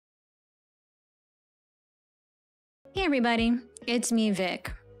Hey everybody, it's me, Vic.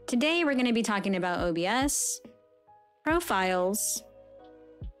 Today we're going to be talking about OBS, profiles.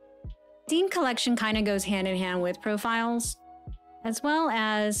 Scene collection kind of goes hand in hand with profiles, as well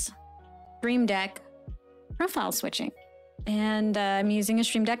as Stream Deck profile switching. And I'm using a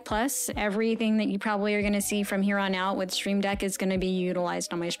Stream Deck Plus. Everything that you probably are going to see from here on out with Stream Deck is going to be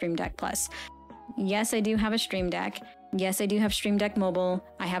utilized on my Stream Deck Plus. Yes, I do have a Stream Deck. Yes, I do have Stream Deck Mobile.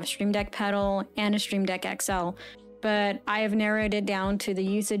 I have a Stream Deck Pedal and a Stream Deck XL. But I have narrowed it down to the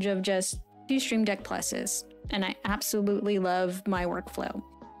usage of just 2 Stream Deck Pluses, and I absolutely love my workflow.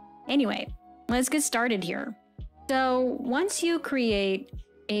 Anyway, let's get started here. So once you create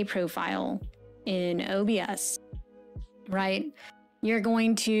a profile in OBS, right, you're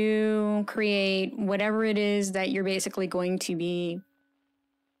going to create whatever it is that you're basically going to be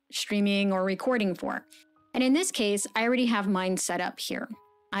streaming or recording for. And in this case, I already have mine set up here.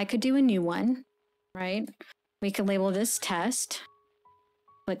 I could do a new one, right? We could label this test,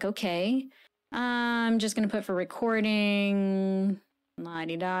 click OK. I'm just going to put for recording,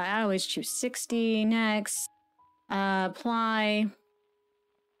 la-di-da. I always choose 60, next, apply.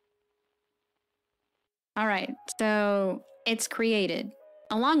 All right, so it's created.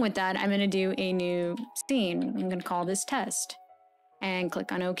 Along with that, I'm going to do a new scene. I'm going to call this test and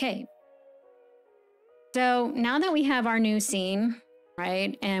click on OK. So now that we have our new scene,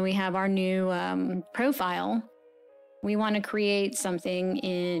 right, and we have our new profile, we want to create something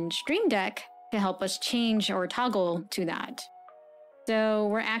in Stream Deck to help us change or toggle to that. So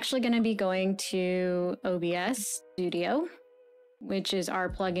we're actually going to be going to OBS Studio, which is our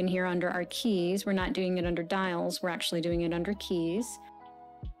plugin here under our keys. We're not doing it under dials. We're actually doing it under keys.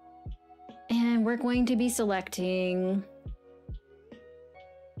 And we're going to be selecting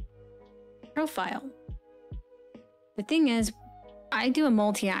profile. The thing is, I do a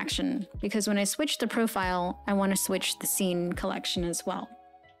multi-action because when I switch the profile, I want to switch the scene collection as well.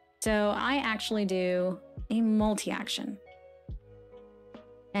 So I actually do a multi-action.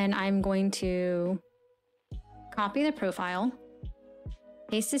 And I'm going to copy the profile,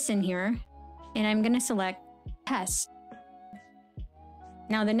 paste this in here, and I'm going to select test.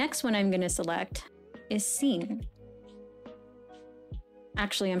 Now the next one I'm going to select is scene.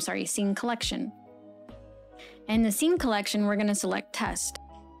 Actually, I'm sorry, scene collection. In the scene collection, we're going to select test.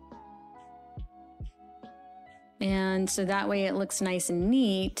 And so that way it looks nice and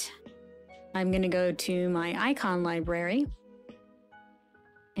neat. I'm going to go to my icon library.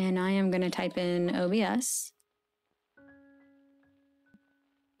 And I am going to type in OBS.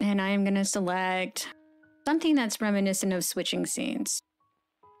 And I am going to select something that's reminiscent of switching scenes,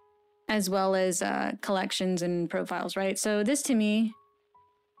 as well as collections and profiles, right? So this to me,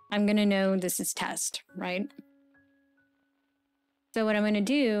 I'm going to know this is test, right? So what I'm going to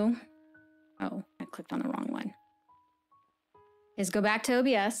do, oh, I clicked on the wrong one, is go back to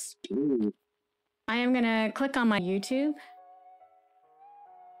OBS. I am going to click on my YouTube.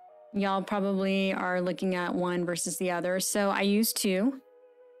 Y'all probably are looking at one versus the other. So I use 2.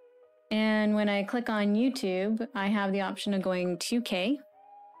 And when I click on YouTube, I have the option of going 2K.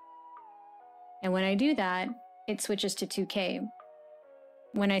 And when I do that, it switches to 2K.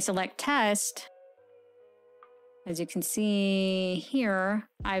 When I select test, as you can see here,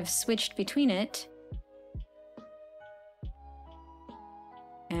 I've switched between it.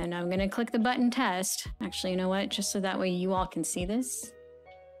 And I'm going to click the button test. Actually, you know what? Just so that way you all can see this.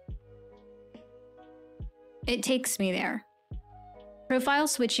 It takes me there. Profile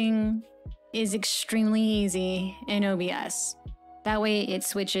switching is extremely easy in OBS. That way it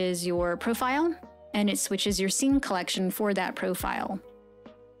switches your profile and it switches your scene collection for that profile.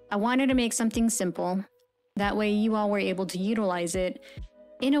 I wanted to make something simple. That way you all were able to utilize it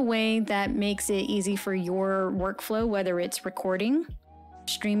in a way that makes it easy for your workflow, whether it's recording,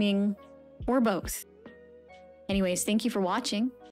 streaming, or both. Anyways, thank you for watching.